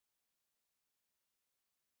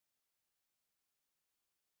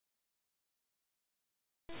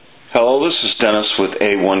Hello, this is Dennis with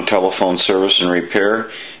A1 Telephone Service and Repair,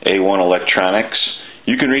 A1 Electronics.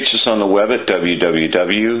 You can reach us on the web at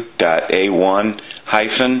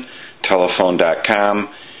www.a1-telephone.com,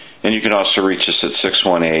 and you can also reach us at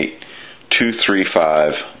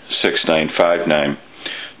 618-235-6959.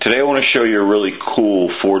 Today I want to show you a really cool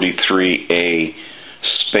 43A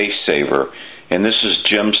space saver, and this is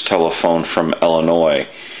Jim's telephone from Illinois.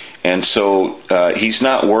 And so he's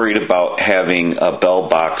not worried about having a bell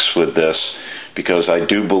box with this, because I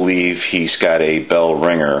do believe he's got a bell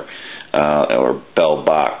ringer or bell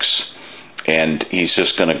box, and he's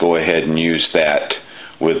just going to go ahead and use that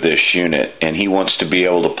with this unit. And he wants to be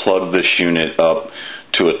able to plug this unit up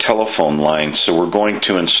to a telephone line, so we're going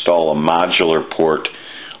to install a modular port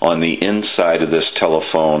on the inside of this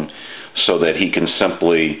telephone so that he can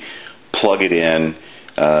simply plug it in,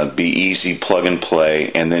 be easy plug and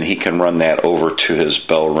play, and then he can run that over to his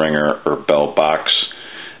bell ringer or bell box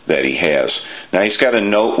that he has. Now he's got a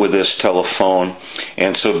note with this telephone,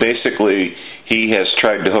 and so basically he has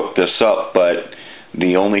tried to hook this up, but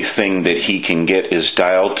the only thing that he can get is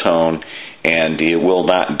dial tone, and it will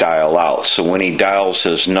not dial out. So when he dials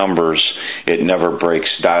his numbers, it never breaks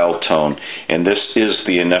dial tone, and this is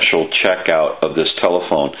the initial checkout of this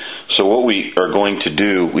telephone. So what we are going to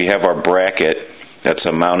do, we have our bracket. That's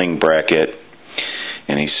a mounting bracket,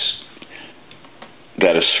 and he's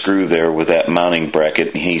got a screw there with that mounting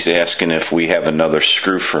bracket, and he's asking if we have another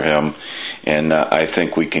screw for him, and I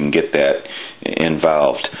think we can get that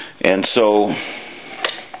involved. And so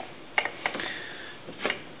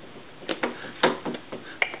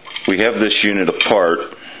we have this unit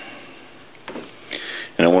apart,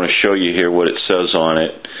 and I want to show you here what it says on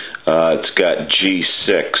it. It's got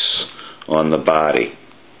G6 on the body.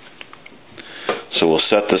 So we'll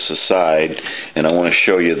set this aside, and I want to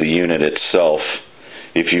show you the unit itself.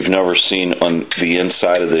 If you've never seen on the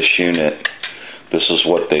inside of this unit, this is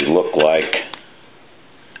what they look like.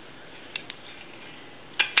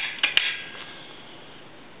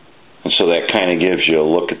 And so that kind of gives you a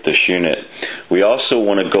look at this unit. We also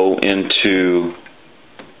want to go into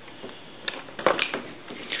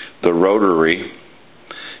the rotary,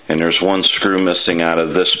 and there's one screw missing out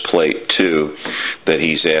of this plate too that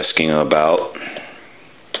he's asking about.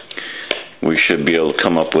 We should be able to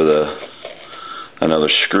come up with another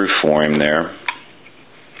screw for him there.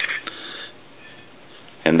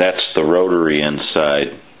 And that's the rotary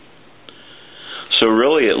inside. So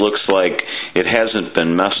really it looks like it hasn't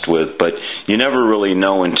been messed with, but you never really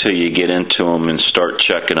know until you get into them and start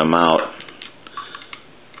checking them out.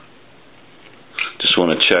 Just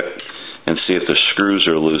want to check and see if the screws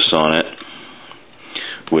are loose on it,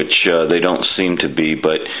 which they don't seem to be,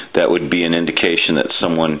 but that would be an indication that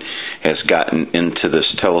someone has gotten into this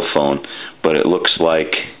telephone. But it looks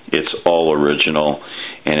like it's all original,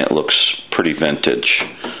 and it looks pretty vintage.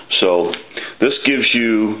 So this gives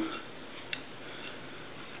you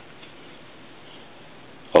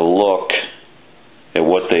a look at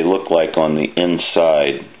what they look like on the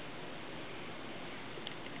inside.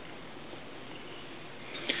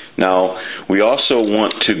 Now, we also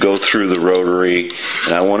want to go through the rotary,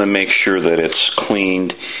 and I want to make sure that it's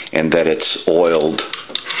cleaned and that it's oiled.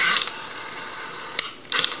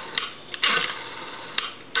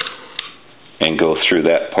 And go through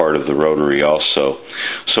that part of the rotary also.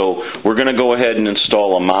 So we're going to go ahead and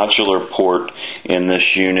install a modular port in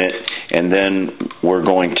this unit, and then we're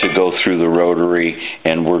going to go through the rotary,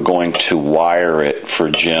 and we're going to wire it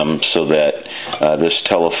for Jim so that this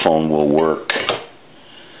telephone will work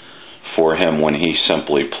for him when he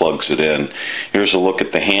simply plugs it in. Here's a look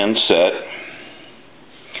at the handset.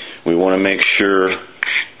 We want to make sure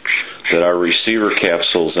that our receiver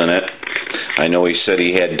capsule's in it. I know he said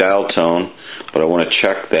he had dial tone, but I want to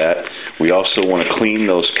check that. We also want to clean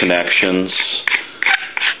those connections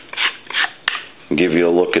and give you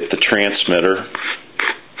a look at the transmitter.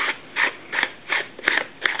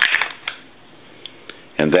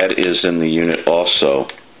 And that is in the unit also.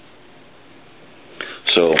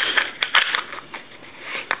 So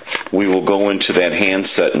we will go into that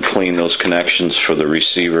handset and clean those connections for the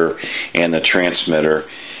receiver and the transmitter.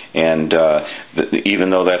 And even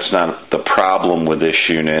though that's not the problem with this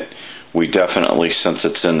unit, we definitely, since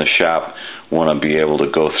it's in the shop, want to be able to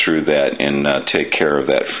go through that and take care of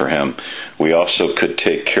that for him. We also could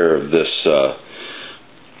take care of this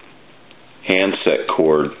handset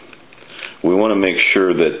cord. We want to make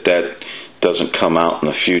sure that that doesn't come out in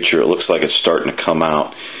the future. It looks like it's starting to come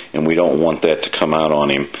out, and we don't want that to come out on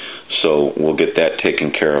him. So we'll get that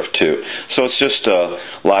taken care of too. So it's just a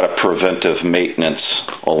lot of preventive maintenance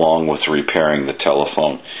along with repairing the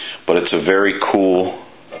telephone. But it's a very cool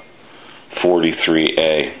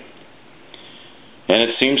 43A. And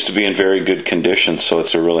it seems to be in very good condition, so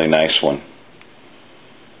it's a really nice one.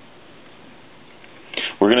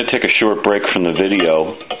 We're going to take a short break from the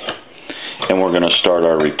video, and we're going to start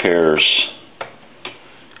our repairs,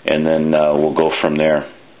 and then we'll go from there.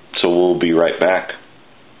 So we'll be right back.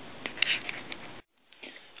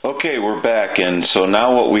 Okay, we're back, and so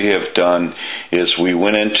now what we have done is we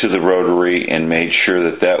went into the rotary and made sure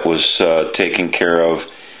that that was taken care of,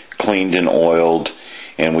 cleaned and oiled,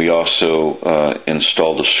 and we also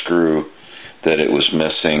installed a screw that it was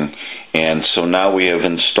missing. And so now we have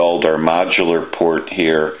installed our modular port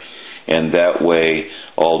here, and that way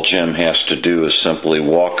all Jim has to do is simply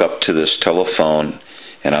walk up to this telephone,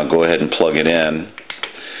 and I'll go ahead and plug it in.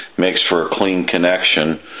 Makes for a clean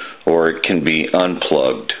connection, or it can be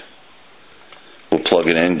unplugged. We'll plug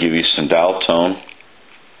it in, give you some dial tone.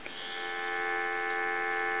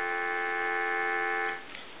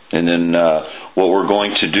 And then what we're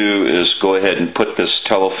going to do is go ahead and put this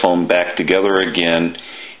telephone back together again,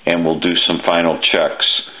 and we'll do some final checks.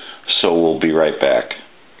 So we'll be right back.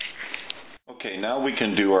 Okay, now we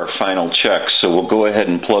can do our final checks. So we'll go ahead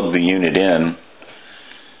and plug the unit in,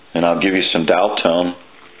 and I'll give you some dial tone.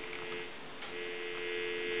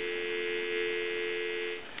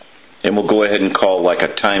 And we'll go ahead and call like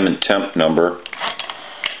a time and temp number.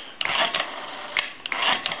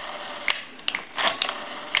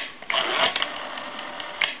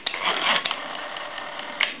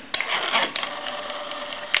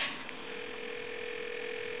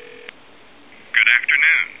 Good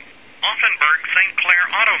afternoon. Offenburg St. Clair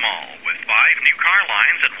Auto Mall with 5 new car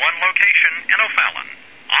lines at one location in O'Fallon.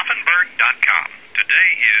 Offenburg.com. Today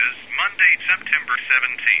is Monday, September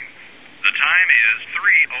 17th. The time is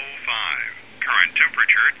 3:05. Current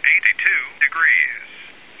temperature 82 degrees.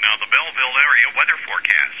 Now the Belleville area weather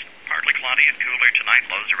forecast. Partly cloudy and cooler tonight,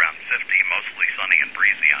 lows around 50, mostly sunny and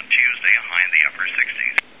breezy on Tuesday, a high in the upper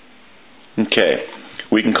 60s. Okay,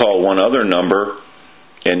 we can call one other number,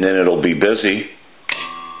 and then it'll be busy.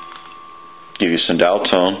 Give you some dial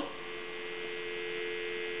tone.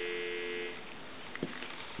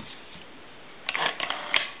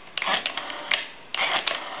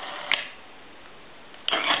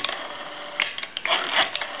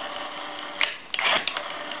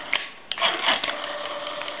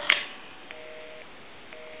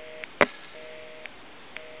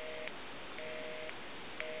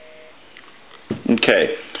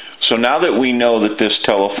 Okay, so now that we know that this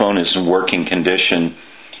telephone is in working condition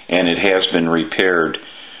and it has been repaired,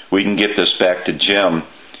 we can get this back to Jim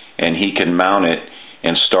and he can mount it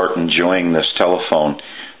and start enjoying this telephone.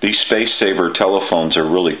 These Space Saver telephones are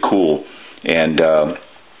really cool, and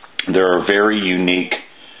they're a very unique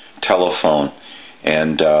telephone,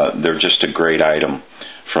 and they're just a great item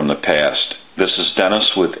from the past. This is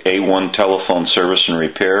Dennis with A1 Telephone Service and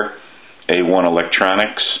Repair, A1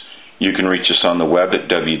 Electronics. You can reach us on the web at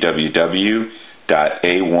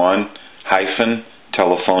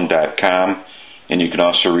www.a1-telephone.com, and you can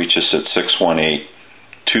also reach us at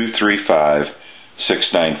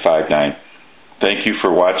 618-235-6959. Thank you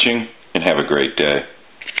for watching, and have a great day.